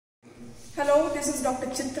Hello, this is Dr.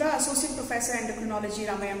 Chitra, Associate Professor Endocrinology,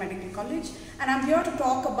 Ramaya Medical College, and I'm here to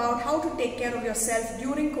talk about how to take care of yourself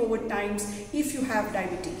during COVID times if you have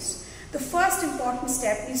diabetes. The first important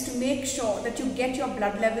step is to make sure that you get your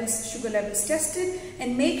blood levels, sugar levels tested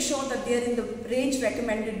and make sure that they're in the range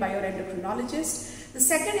recommended by your endocrinologist. The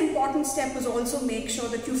second important step is also make sure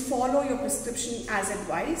that you follow your prescription as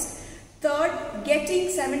advised. Third,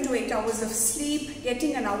 getting 7 to 8 hours of sleep,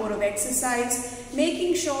 getting an hour of exercise,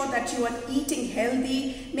 making sure that you are eating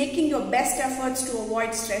healthy, making your best efforts to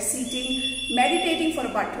avoid stress eating, meditating for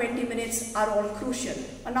about 20 minutes are all crucial.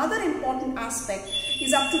 Another important aspect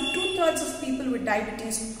is up to 2/3 of people with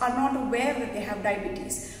diabetes are not aware that they have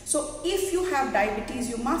diabetes. So if you have diabetes,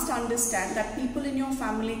 you must understand that people in your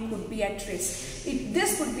family could be at risk.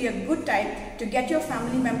 This would be a good time to get your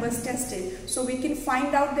family members tested so we can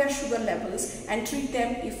find out their sugar levels and treat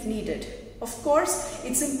them if needed. Of course,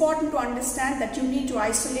 it's important to understand that you need to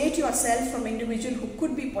isolate yourself from individuals who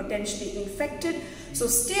could be potentially infected. So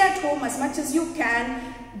stay at home as much as you can.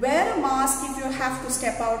 Wear a mask if you have to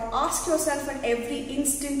step out. Ask yourself at every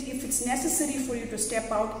instant if it's necessary for you to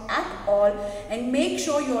step out at all, and make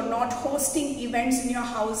sure you're not hosting events in your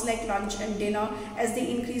house like lunch and dinner, as they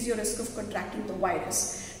increase your risk of contracting the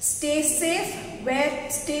virus. Stay safe,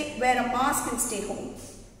 wear a mask and stay home.